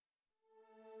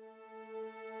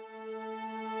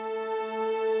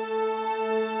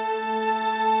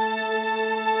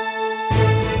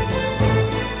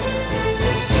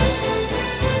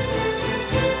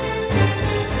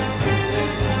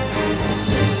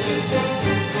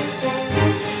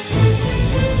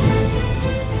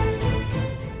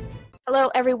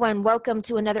everyone. Welcome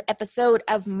to another episode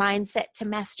of Mindset to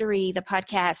Mastery, the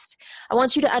podcast. I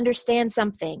want you to understand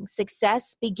something.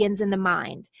 Success begins in the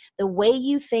mind. The way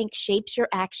you think shapes your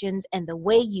actions, and the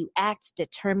way you act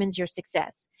determines your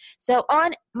success. So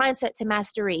on Mindset to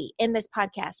Mastery, in this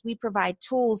podcast, we provide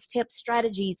tools, tips,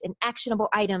 strategies, and actionable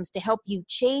items to help you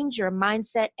change your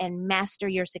mindset and master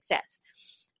your success.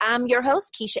 I'm your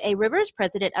host, Keisha A. Rivers,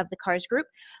 president of the CARS Group,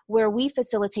 where we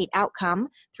facilitate outcome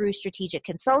through strategic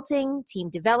consulting,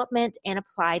 team development, and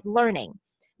applied learning.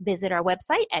 Visit our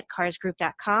website at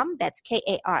carsgroup.com. That's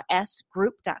KARS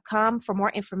group.com for more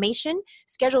information.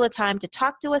 Schedule a time to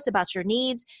talk to us about your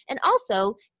needs, and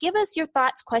also give us your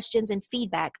thoughts, questions, and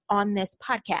feedback on this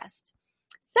podcast.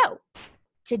 So,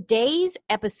 today's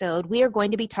episode, we are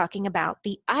going to be talking about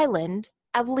the island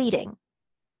of leading.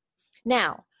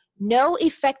 Now, no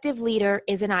effective leader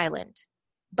is an island,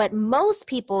 but most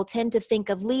people tend to think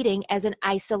of leading as an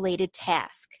isolated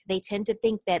task. They tend to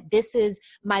think that this is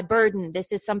my burden.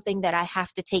 This is something that I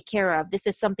have to take care of. This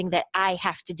is something that I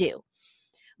have to do.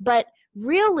 But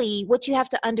really, what you have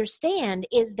to understand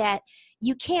is that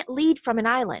you can't lead from an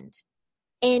island,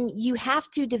 and you have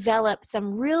to develop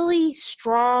some really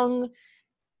strong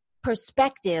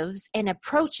perspectives and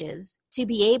approaches to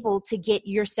be able to get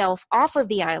yourself off of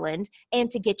the island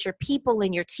and to get your people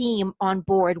and your team on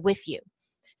board with you.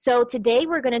 So today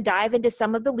we're going to dive into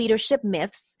some of the leadership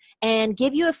myths and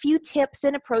give you a few tips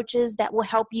and approaches that will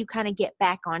help you kind of get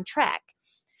back on track.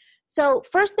 So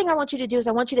first thing I want you to do is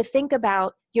I want you to think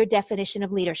about your definition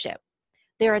of leadership.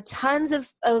 There are tons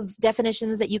of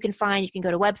definitions that you can find. You can go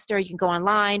to Webster, you can go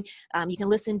online, you can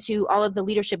listen to all of the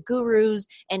leadership gurus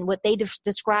and what they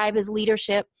describe as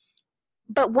leadership.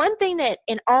 But one thing that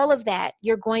in all of that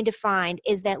you're going to find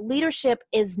is that leadership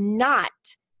is not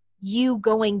you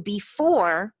going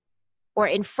before or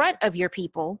in front of your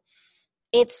people.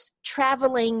 It's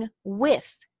traveling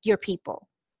with your people.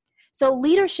 So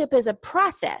leadership is a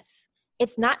process.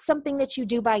 It's not something that you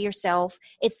do by yourself.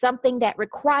 It's something that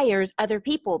requires other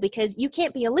people, because you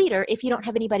can't be a leader if you don't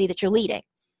have anybody that you're leading.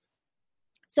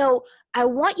 So I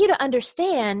want you to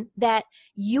understand that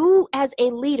you as a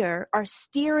leader are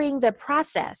steering the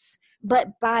process,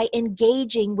 but by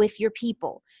engaging with your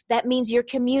people. That means you're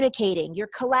communicating, you're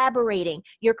collaborating,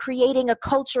 you're creating a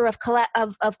culture of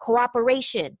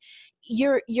cooperation.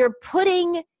 You're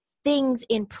putting things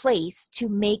in place to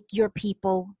make your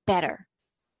people better.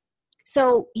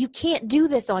 So you can't do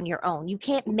this on your own. You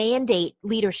can't mandate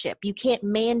leadership. You can't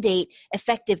mandate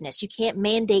effectiveness. You can't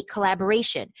mandate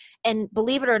collaboration. And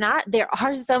believe it or not, there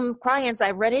are some clients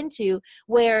I run into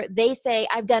where they say,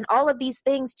 I've done all of these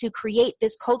things to create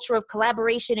this culture of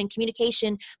collaboration and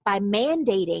communication by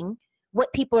mandating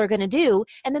what people are going to do.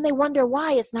 And then they wonder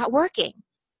why it's not working,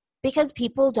 because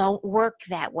people don't work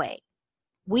that way.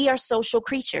 We are social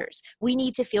creatures. We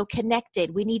need to feel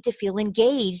connected. We need to feel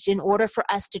engaged in order for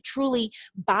us to truly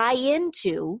buy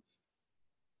into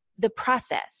the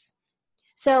process.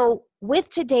 So with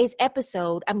today's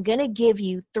episode, I'm going to give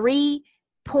you 3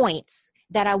 points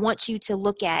that I want you to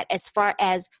look at as far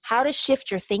as how to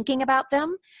shift your thinking about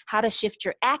them, how to shift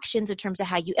your actions in terms of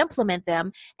how you implement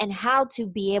them, and how to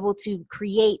be able to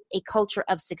create a culture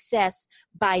of success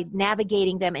by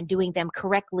navigating them and doing them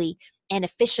correctly and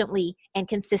efficiently and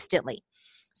consistently.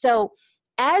 So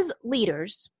as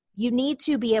leaders, you need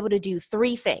to be able to do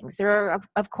 3 things. There are,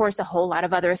 of course, a whole lot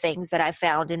of other things that I've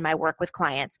found in my work with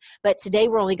clients, but today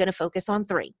we're only going to focus on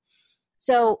 3.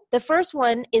 So the first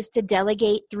one is to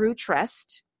delegate through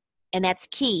trust, and that's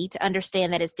key to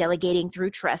understand that it's delegating through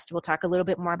trust. We'll talk a little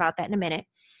bit more about that in a minute.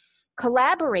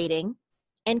 Collaborating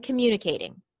and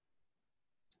communicating.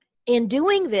 In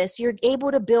doing this, you're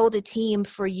able to build a team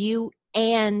for you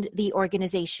and the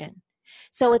organization.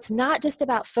 So it's not just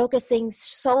about focusing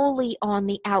solely on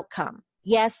the outcome.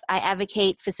 Yes, I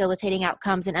advocate facilitating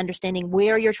outcomes and understanding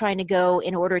where you're trying to go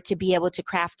in order to be able to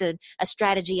craft a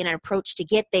strategy and an approach to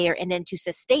get there and then to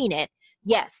sustain it.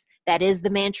 Yes, that is the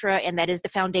mantra and that is the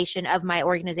foundation of my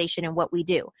organization and what we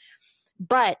do.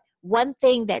 But one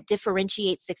thing that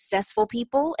differentiates successful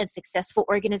people and successful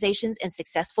organizations and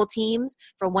successful teams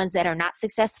from ones that are not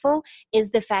successful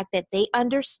is the fact that they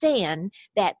understand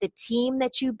that the team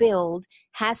that you build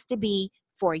has to be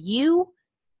for you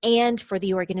and for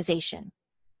the organization.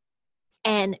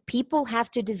 And people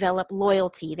have to develop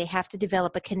loyalty. They have to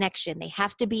develop a connection. They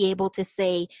have to be able to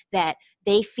say that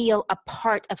they feel a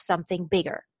part of something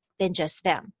bigger than just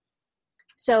them.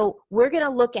 So we're going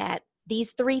to look at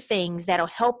these 3 things that'll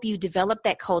help you develop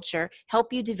that culture,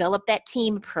 help you develop that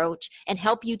team approach, and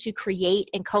help you to create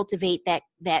and cultivate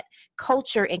that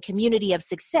culture and community of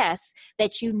success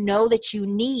that you know that you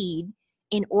need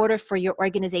in order for your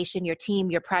organization, your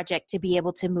team, your project to be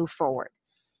able to move forward.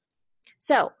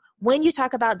 So when you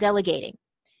talk about delegating,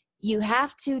 you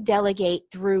have to delegate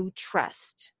through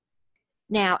trust.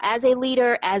 Now, as a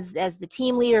leader, as the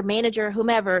team leader, manager,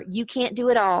 whomever, you can't do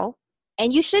it all,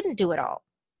 and you shouldn't do it all,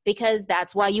 because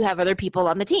that's why you have other people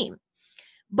on the team.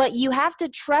 But you have to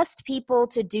trust people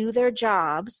to do their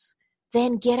jobs,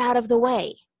 then get out of the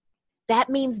way. That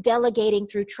means delegating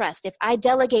through trust. If I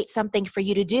delegate something for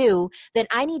you to do, then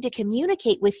I need to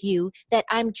communicate with you that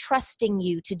I'm trusting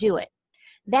you to do it.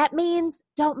 That means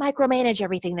don't micromanage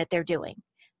everything that they're doing.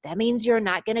 That means you're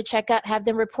not going to have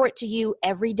them report to you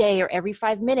every day or every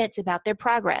 5 minutes about their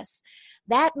progress.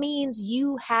 That means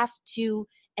you have to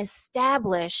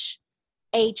establish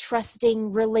a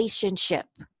trusting relationship.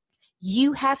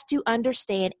 You have to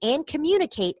understand and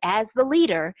communicate as the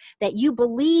leader that you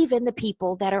believe in the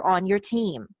people that are on your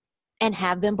team and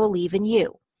have them believe in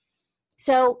you.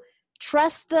 So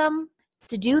trust them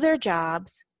to do their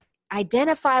jobs,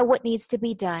 identify what needs to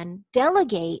be done,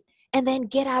 delegate, and then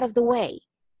get out of the way.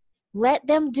 Let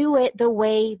them do it the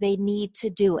way they need to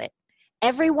do it.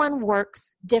 Everyone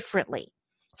works differently.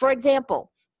 For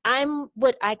example, I'm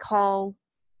what I call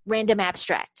random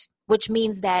abstract, which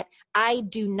means that I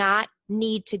do not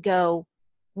need to go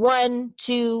 1,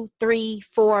 2, 3,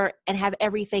 4 and have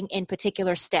everything in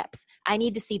particular steps. I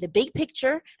need to see the big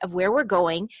picture of where we're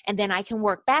going, and then I can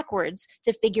work backwards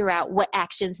to figure out what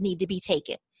actions need to be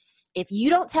taken. If you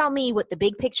don't tell me what the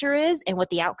big picture is and what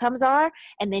the outcomes are,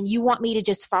 and then you want me to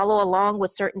just follow along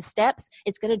with certain steps,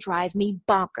 it's going to drive me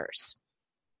bonkers.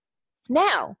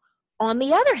 Now, on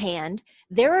the other hand,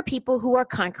 there are people who are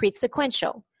concrete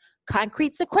sequential.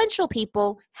 Concrete sequential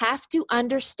people have to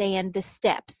understand the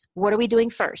steps. What are we doing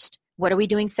first? What are we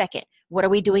doing second? What are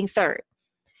we doing third?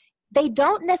 They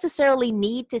don't necessarily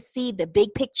need to see the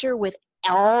big picture with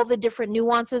all the different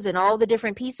nuances and all the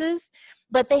different pieces,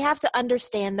 but they have to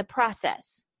understand the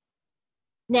process.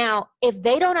 Now, if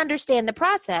they don't understand the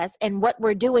process and what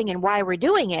we're doing and why we're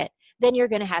doing it, then you're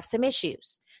going to have some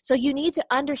issues. So you need to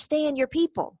understand your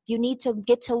people. You need to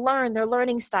get to learn their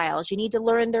learning styles. You need to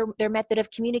learn their method of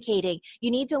communicating.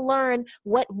 You need to learn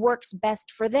what works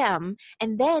best for them.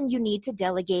 And then you need to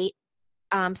delegate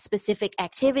specific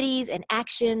activities and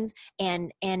actions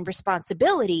and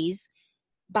responsibilities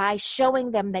by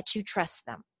showing them that you trust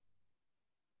them.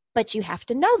 But you have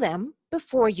to know them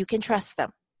before you can trust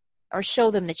them or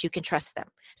show them that you can trust them.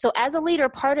 So as a leader,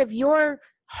 part of your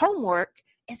homework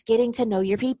is getting to know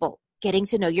your people, getting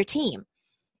to know your team.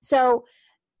 So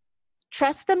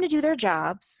trust them to do their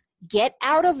jobs, get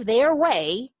out of their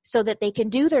way so that they can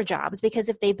do their jobs, because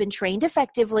if they've been trained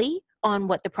effectively on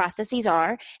what the processes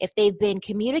are, if they've been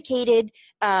communicated,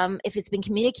 if it's been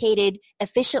communicated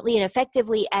efficiently and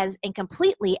effectively and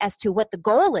completely as to what the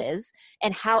goal is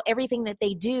and how everything that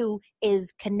they do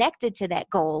is connected to that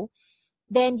goal,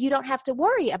 then you don't have to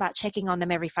worry about checking on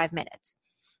them every 5 minutes.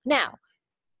 Now,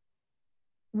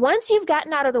 once you've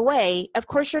gotten out of the way, of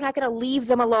course, you're not going to leave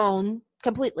them alone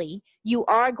completely. You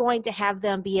are going to have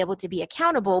them be able to be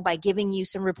accountable by giving you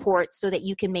some reports so that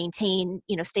you can maintain,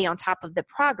 stay on top of the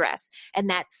progress. And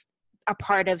that's a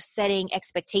part of setting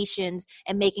expectations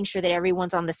and making sure that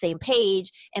everyone's on the same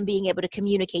page and being able to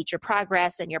communicate your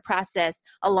progress and your process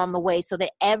along the way so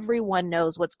that everyone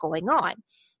knows what's going on.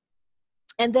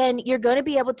 And then you're going to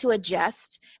be able to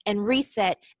adjust and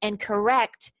reset and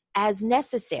correct as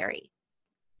necessary.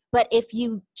 But if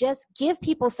you just give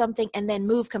people something and then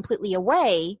move completely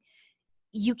away,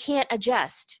 you can't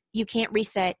adjust, you can't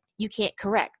reset, you can't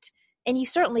correct, and you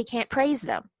certainly can't praise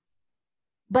them.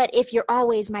 But if you're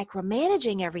always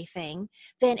micromanaging everything,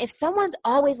 then if someone's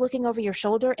always looking over your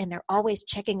shoulder and they're always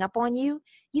checking up on you,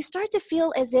 you start to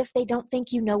feel as if they don't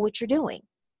think you know what you're doing.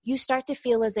 You start to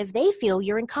feel as if they feel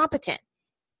you're incompetent.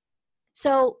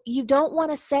 So you don't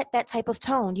want to set that type of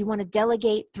tone. You want to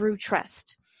delegate through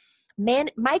trust.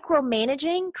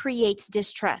 Micromanaging creates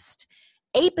distrust.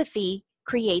 Apathy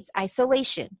creates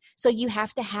isolation. So you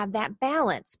have to have that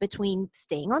balance between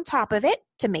staying on top of it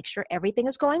to make sure everything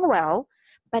is going well,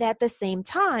 but at the same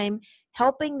time,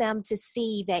 helping them to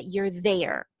see that you're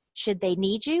there should they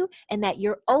need you and that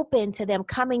you're open to them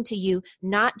coming to you,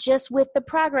 not just with the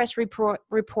progress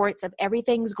reports of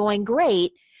everything's going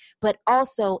great, but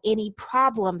also any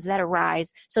problems that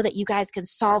arise so that you guys can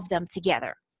solve them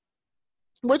together.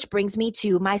 Which brings me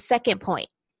to my second point,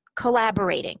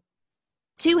 collaborating.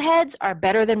 2 heads are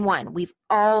better than 1. We've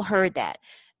all heard that.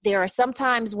 There are some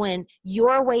times when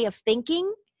your way of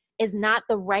thinking is not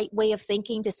the right way of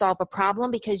thinking to solve a problem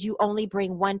because you only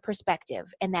bring one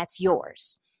perspective, and that's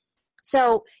yours.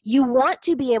 So you want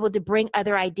to be able to bring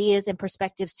other ideas and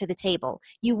perspectives to the table.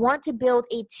 You want to build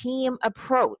a team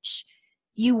approach.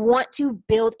 You want to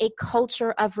build a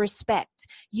culture of respect.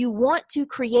 You want to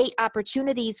create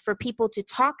opportunities for people to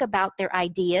talk about their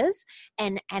ideas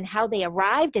and how they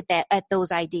arrived at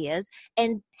those ideas,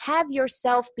 and have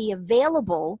yourself be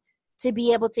available to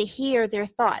be able to hear their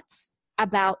thoughts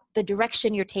about the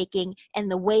direction you're taking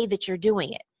and the way that you're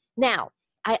doing it. Now,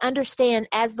 I understand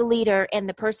as the leader and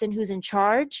the person who's in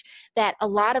charge that a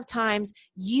lot of times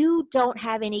you don't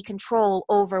have any control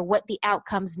over what the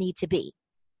outcomes need to be.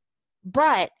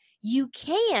 But you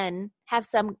can have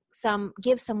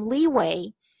give some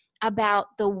leeway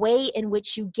about the way in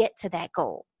which you get to that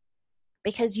goal,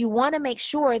 because you want to make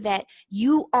sure that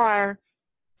you are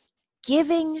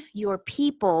giving your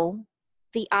people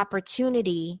the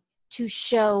opportunity to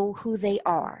show who they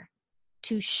are,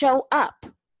 to show up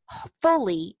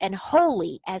fully and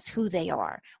wholly as who they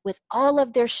are, with all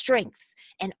of their strengths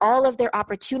and all of their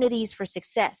opportunities for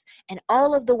success and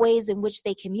all of the ways in which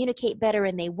they communicate better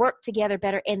and they work together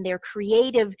better, and their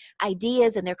creative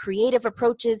ideas and their creative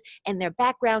approaches and their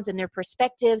backgrounds and their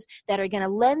perspectives that are going to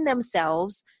lend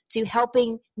themselves to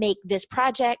helping make this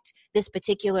project, this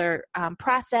particular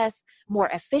process more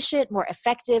efficient, more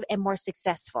effective, and more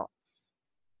successful.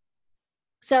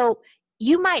 So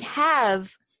you might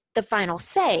have the final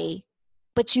say,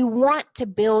 but you want to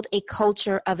build a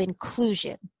culture of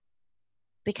inclusion,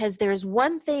 because there's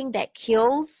one thing that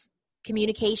kills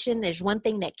communication. There's one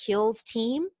thing that kills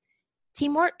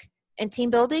teamwork and team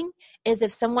building, is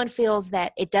if someone feels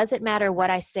that it doesn't matter what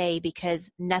I say because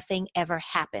nothing ever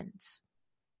happens,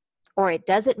 or it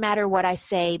doesn't matter what I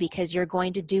say because you're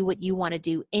going to do what you want to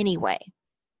do anyway,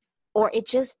 or it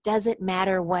just doesn't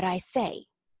matter what I say.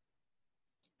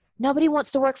 Nobody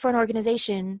wants to work for an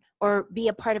organization or be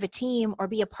a part of a team or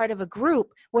be a part of a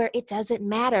group where it doesn't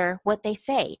matter what they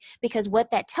say, because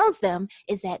what that tells them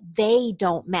is that they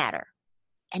don't matter.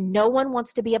 And no one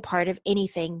wants to be a part of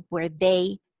anything where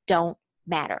they don't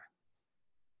matter.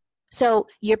 So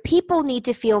your people need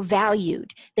to feel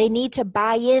valued. They need to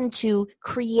buy into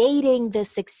creating the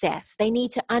success. They need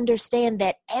to understand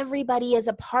that everybody is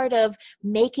a part of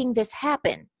making this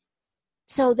happen.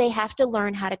 So they have to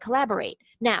learn how to collaborate.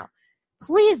 Now,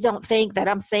 please don't think that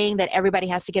I'm saying that everybody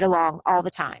has to get along all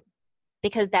the time,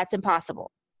 because that's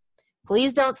impossible.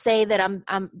 Please don't say that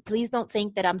please don't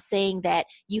think that I'm saying that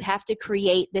you have to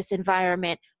create this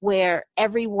environment where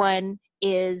everyone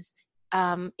is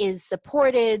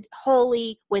supported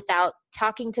wholly without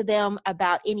talking to them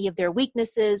about any of their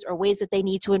weaknesses or ways that they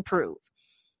need to improve.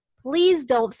 Please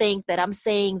don't think that I'm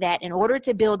saying that in order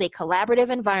to build a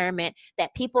collaborative environment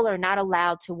that people are not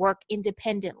allowed to work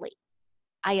independently.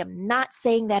 I am not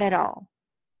saying that at all.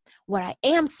 What I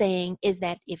am saying is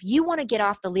that if you want to get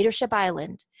off the leadership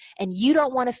island and you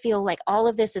don't want to feel like all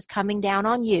of this is coming down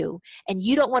on you, and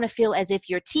you don't want to feel as if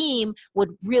your team would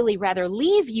really rather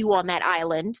leave you on that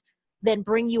island than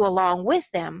bring you along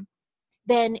with them,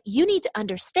 then you need to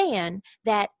understand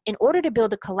that in order to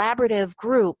build a collaborative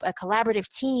group, a collaborative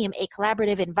team, a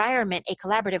collaborative environment, a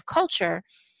collaborative culture,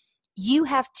 you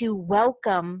have to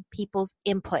welcome people's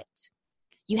input.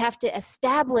 You have to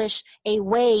establish a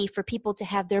way for people to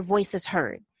have their voices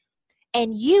heard.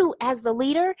 And you, as the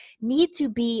leader, need to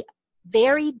be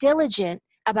very diligent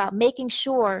about making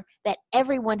sure that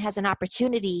everyone has an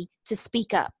opportunity to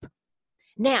speak up.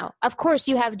 Now, of course,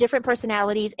 you have different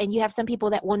personalities, and you have some people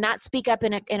that will not speak up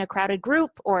in a crowded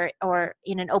group or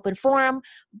in an open forum,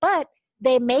 but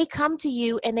they may come to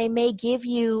you and they may give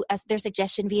you their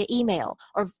suggestion via email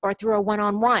or through a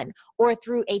one-on-one or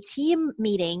through a team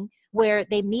meeting where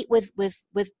they meet with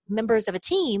members of a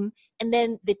team, and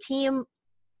then the team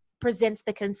presents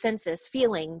the consensus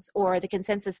feelings or the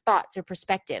consensus thoughts or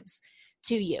perspectives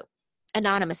to you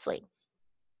anonymously.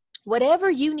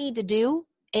 Whatever you need to do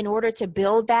in order to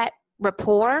build that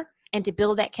rapport and to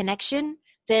build that connection,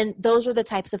 then those are the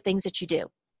types of things that you do.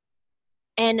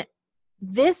 And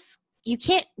this, you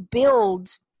can't build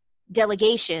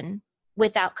delegation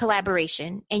without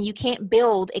collaboration, and you can't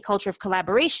build a culture of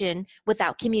collaboration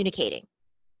without communicating.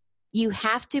 You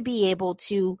have to be able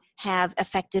to have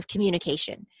effective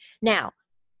communication. Now,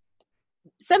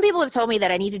 some people have told me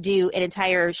that I need to do an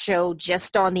entire show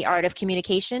just on the art of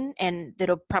communication, and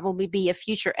that'll probably be a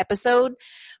future episode,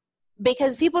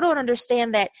 because people don't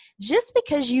understand that just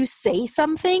because you say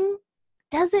something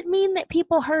doesn't mean that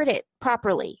people heard it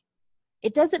properly.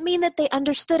 It doesn't mean that they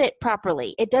understood it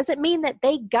properly. It doesn't mean that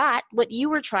they got what you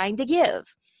were trying to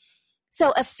give.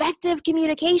 So effective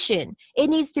communication, it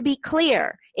needs to be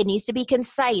clear, it needs to be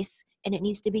concise, and it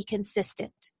needs to be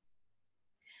consistent.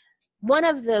 One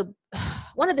of the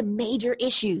one of the major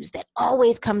issues that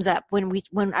always comes up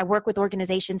when I work with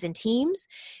organizations and teams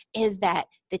is that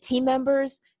the team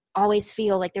members always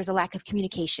feel like there's a lack of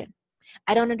communication.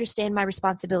 I don't understand my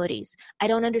responsibilities. I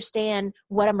don't understand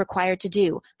what I'm required to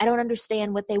do. I don't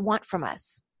understand what they want from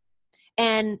us.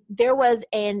 And there was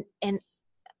an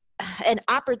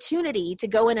opportunity to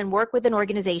go in and work with an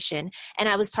organization. And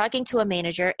I was talking to a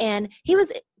manager and he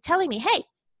was telling me, hey,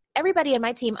 everybody in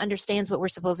my team understands what we're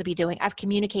supposed to be doing. I've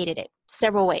communicated it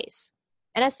several ways.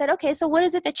 And I said, okay, so what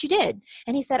is it that you did?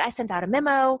 And he said, I sent out a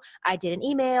memo. I did an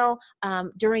email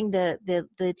during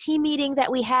the team meeting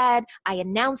that we had. I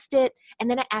announced it. And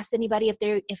then I asked anybody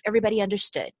if everybody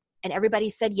understood. And everybody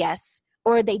said yes,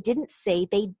 or they didn't say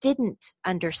they didn't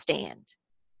understand.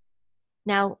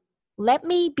 Now, let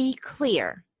me be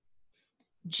clear.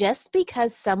 Just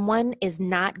because someone is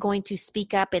not going to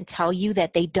speak up and tell you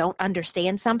that they don't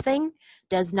understand something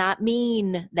does not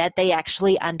mean that they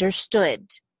actually understood.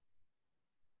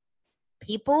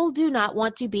 People do not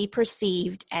want to be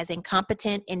perceived as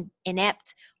incompetent and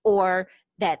inept or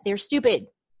that they're stupid.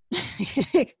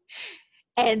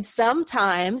 And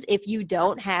sometimes if you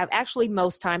don't have, actually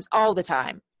most times, all the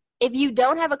time, if you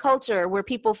don't have a culture where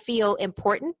people feel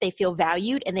important, they feel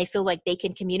valued, and they feel like they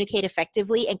can communicate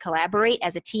effectively and collaborate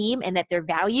as a team and that they're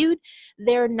valued,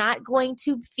 they're not going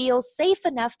to feel safe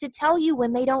enough to tell you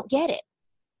when they don't get it.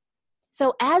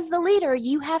 So as the leader,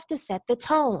 you have to set the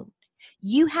tone.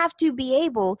 You have to be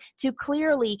able to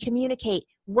clearly communicate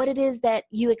what it is that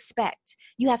you expect.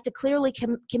 You have to clearly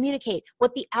communicate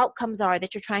what the outcomes are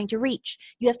that you're trying to reach.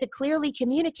 You have to clearly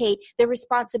communicate the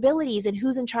responsibilities and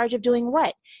who's in charge of doing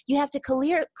what. You have to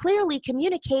clearly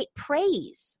communicate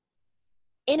praise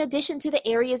in addition to the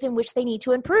areas in which they need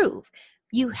to improve.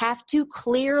 You have to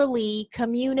clearly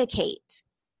communicate.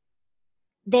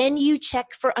 Then you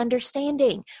check for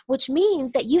understanding, which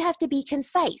means that you have to be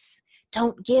concise.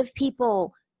 Don't give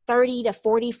people 30 to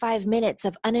 45 minutes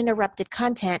of uninterrupted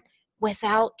content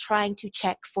without trying to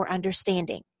check for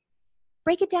understanding.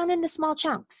 Break it down into small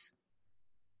chunks.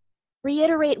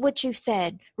 Reiterate what you've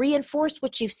said. Reinforce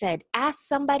what you've said. Ask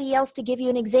somebody else to give you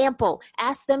an example.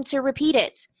 Ask them to repeat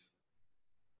it.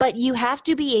 But you have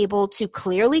to be able to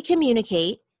clearly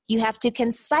communicate. You have to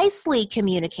concisely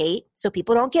communicate so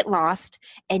people don't get lost.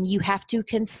 And you have to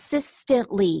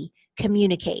consistently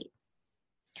communicate.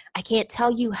 I can't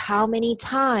tell you how many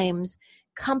times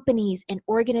companies and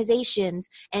organizations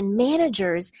and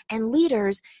managers and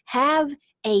leaders have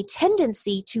a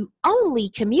tendency to only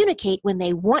communicate when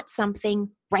they want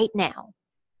something right now.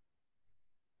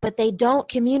 But they don't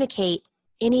communicate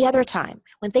any other time.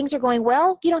 When things are going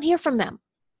well, you don't hear from them.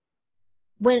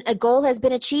 When a goal has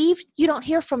been achieved, you don't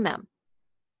hear from them.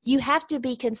 You have to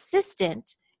be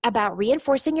consistent about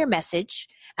reinforcing your message,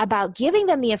 about giving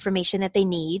them the information that they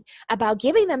need, about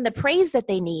giving them the praise that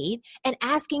they need, and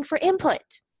asking for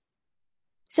input.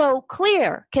 So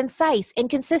clear, concise,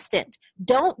 and consistent.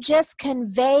 Don't just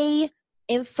convey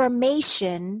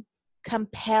information,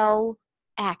 compel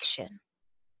action.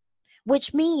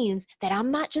 Which means that I'm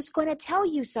not just going to tell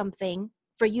you something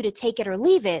for you to take it or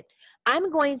leave it. I'm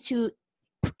going to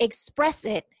express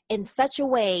it in such a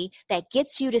way that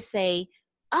gets you to say,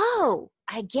 oh,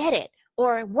 I get it.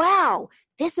 Or, wow,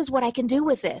 this is what I can do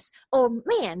with this. Or,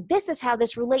 man, this is how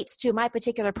this relates to my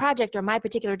particular project or my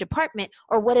particular department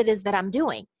or what it is that I'm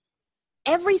doing.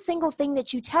 Every single thing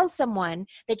that you tell someone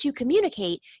that you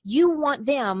communicate, you want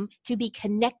them to be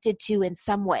connected to in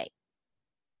some way.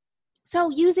 So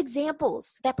use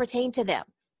examples that pertain to them.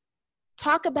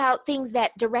 Talk about things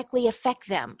that directly affect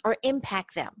them or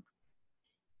impact them.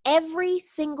 Every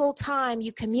single time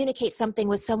you communicate something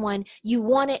with someone, you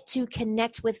want it to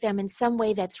connect with them in some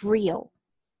way that's real.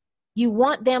 You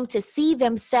want them to see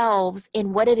themselves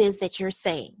in what it is that you're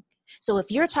saying. So if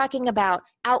you're talking about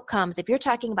outcomes, if you're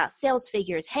talking about sales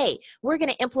figures, hey, we're going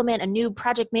to implement a new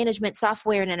project management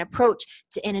software and an approach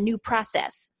in a new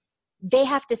process. They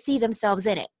have to see themselves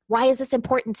in it. Why is this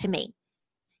important to me?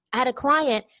 I had a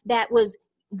client that was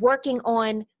working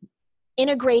on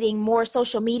integrating more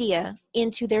social media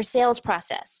into their sales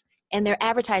process and their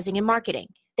advertising and marketing.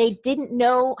 They didn't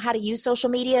know how to use social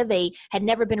media. They had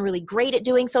never been really great at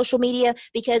doing social media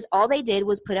because all they did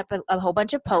was put up a whole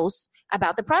bunch of posts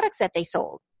about the products that they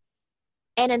sold.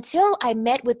 And until I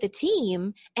met with the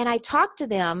team and I talked to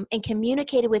them and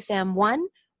communicated with them, one,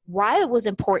 why it was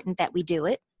important that we do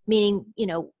it, meaning,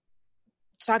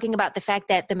 talking about the fact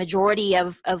that the majority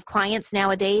of clients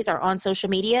nowadays are on social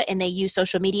media and they use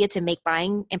social media to make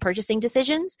buying and purchasing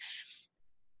decisions.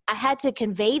 I had to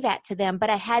convey that to them,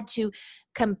 but I had to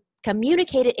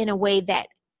communicate it in a way that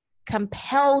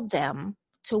compelled them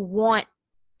to want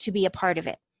to be a part of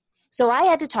it. So I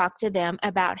had to talk to them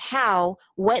about how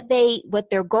what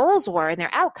their goals were and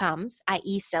their outcomes,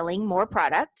 i.e. selling more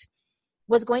product,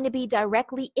 was going to be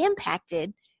directly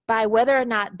impacted by whether or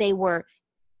not they were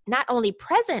not only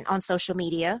present on social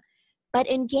media, but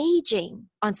engaging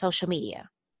on social media.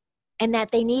 And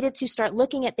that they needed to start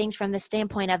looking at things from the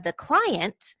standpoint of the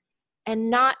client and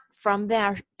not from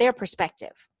their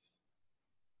perspective.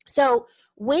 So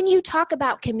when you talk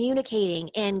about communicating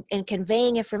and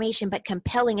conveying information, but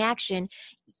compelling action,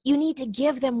 you need to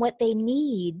give them what they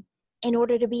need in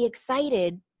order to be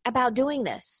excited about doing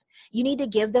this. You need to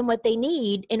give them what they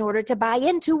need in order to buy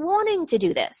into wanting to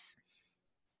do this.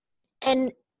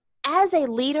 And as a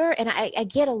leader, and I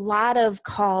get a lot of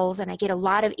calls and I get a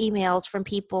lot of emails from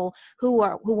people who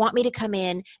want me to come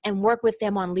in and work with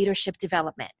them on leadership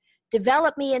development.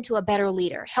 Develop me into a better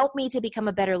leader. Help me to become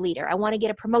a better leader. I want to get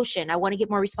a promotion. I want to get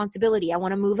more responsibility. I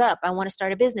want to move up. I want to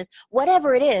start a business.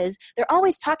 Whatever it is, they're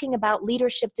always talking about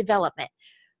leadership development.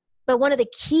 But one of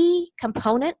the key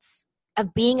components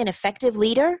of being an effective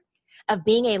leader, of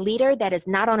being a leader that is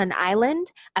not on an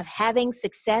island, of having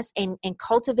success and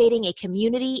cultivating a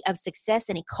community of success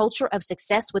and a culture of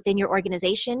success within your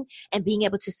organization and being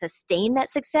able to sustain that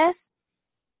success,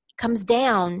 comes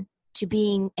down to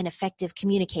being an effective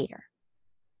communicator,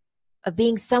 of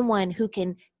being someone who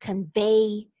can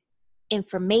convey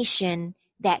information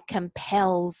that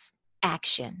compels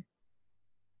action,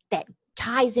 that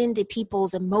ties into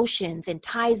people's emotions and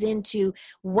ties into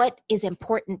what is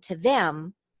important to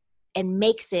them and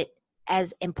makes it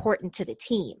as important to the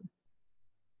team.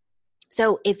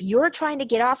 So if you're trying to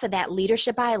get off of that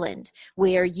leadership island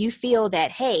where you feel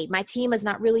that, hey, my team is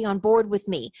not really on board with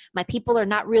me, my people are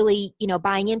not really,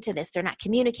 buying into this, they're not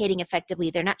communicating effectively,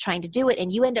 they're not trying to do it,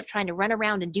 and you end up trying to run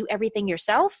around and do everything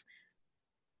yourself,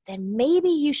 then maybe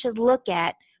you should look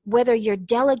at whether you're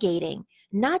delegating,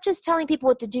 not just telling people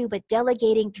what to do, but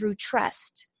delegating through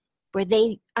trust, where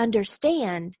they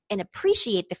understand and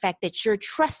appreciate the fact that you're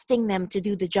trusting them to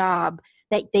do the job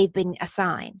that they've been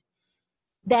assigned.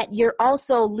 That you're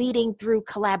also leading through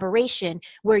collaboration,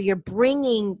 where you're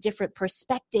bringing different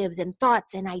perspectives and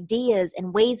thoughts and ideas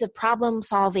and ways of problem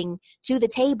solving to the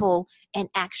table and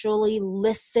actually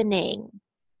listening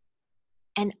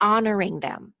and honoring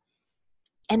them.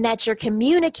 And that you're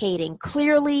communicating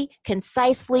clearly,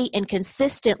 concisely, and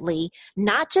consistently,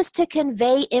 not just to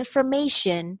convey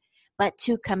information, but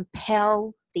to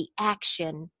compel the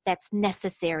action that's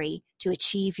necessary to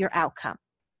achieve your outcome.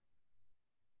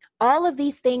 All of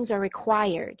these things are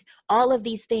required. All of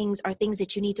these things are things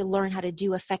that you need to learn how to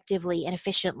do effectively and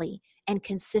efficiently and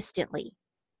consistently.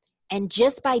 And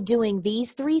just by doing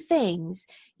these three things,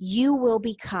 you will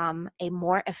become a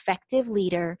more effective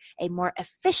leader, a more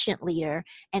efficient leader,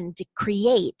 and to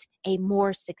create a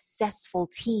more successful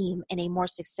team and a more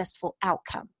successful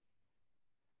outcome.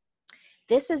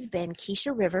 This has been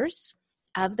Keisha Rivers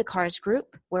of the CARS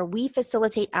Group, where we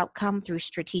facilitate outcome through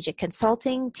strategic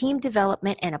consulting, team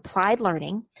development, and applied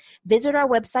learning. Visit our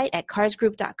website at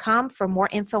carsgroup.com for more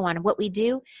info on what we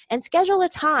do, and schedule a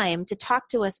time to talk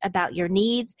to us about your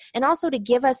needs and also to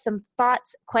give us some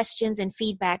thoughts, questions, and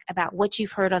feedback about what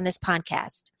you've heard on this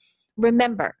podcast.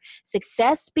 Remember,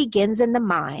 success begins in the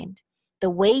mind. The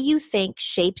way you think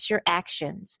shapes your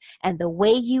actions, and the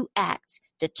way you act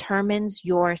determines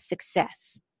your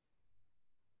success.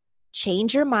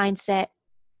 Change your mindset,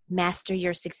 master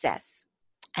your success.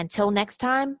 Until next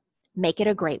time, make it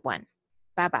a great one.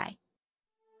 Bye-bye.